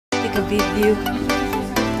take a video.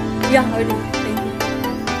 Yeah, already. Thank you.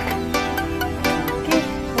 Okay,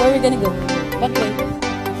 where are we gonna go? What way?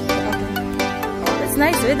 Okay. Oh, it's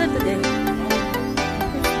nice weather today.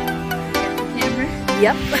 Camera?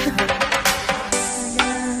 Yep.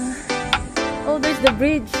 Oh, there's the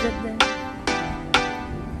bridge that there.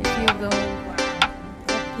 If you go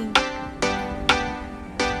walking.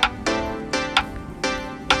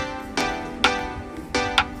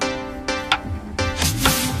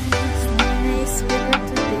 It's nice weather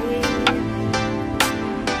today.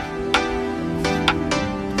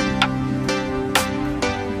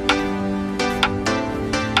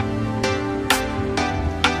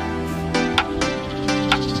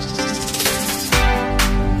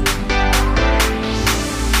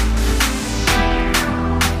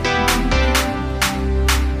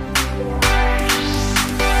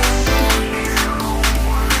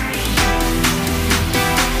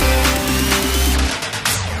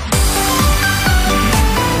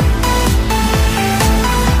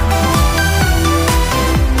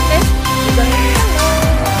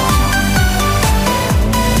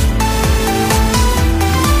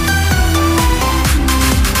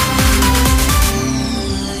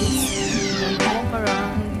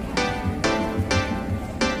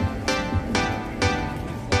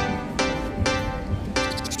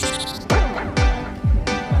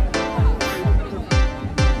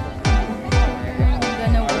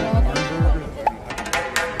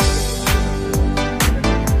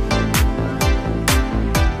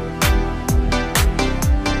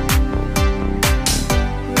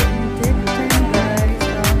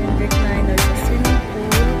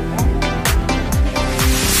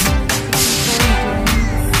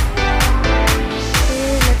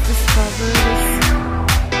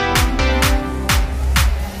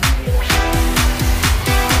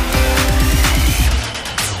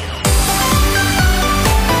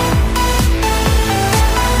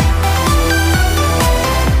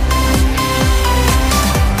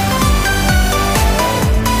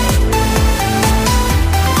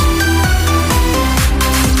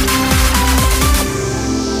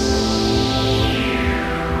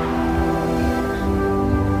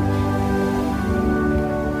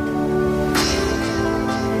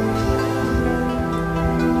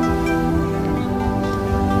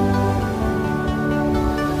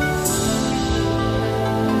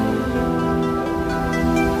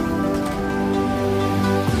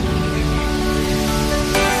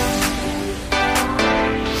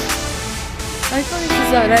 I thought this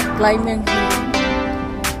is a red climbing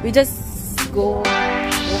here. We just go walk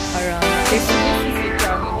around. This is the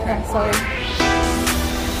jogging track. Sorry.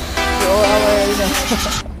 So our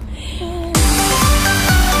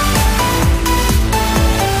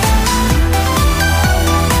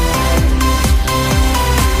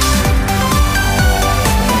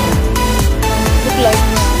look like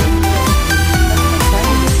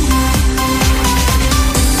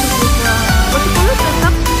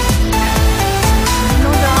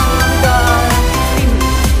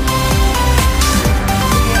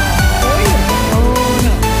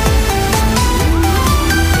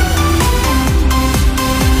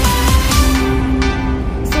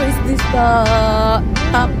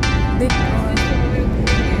top big one.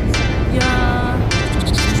 Yeah.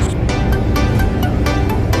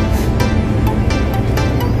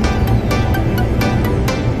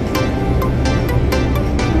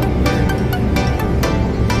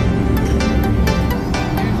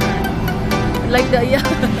 Like the yeah.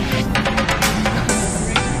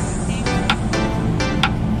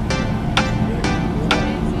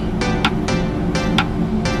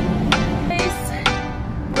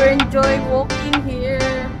 Enjoy walking here.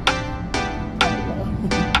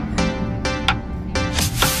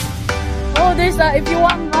 Oh, there's a if you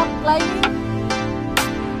want rock climbing.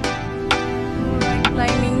 Rock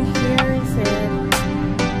climbing here is it?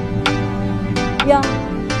 Yeah.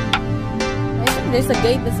 I think there's a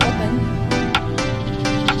gate that's open.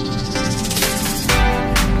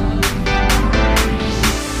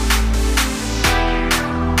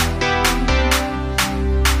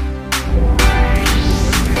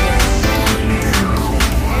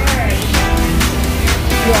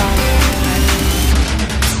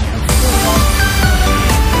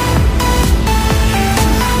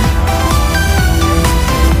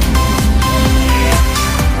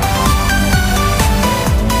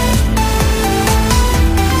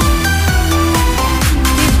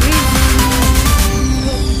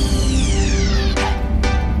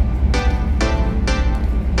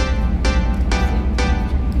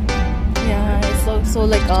 So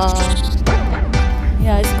like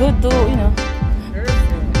yeah, it's good to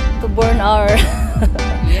to burn our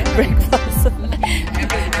breakfast.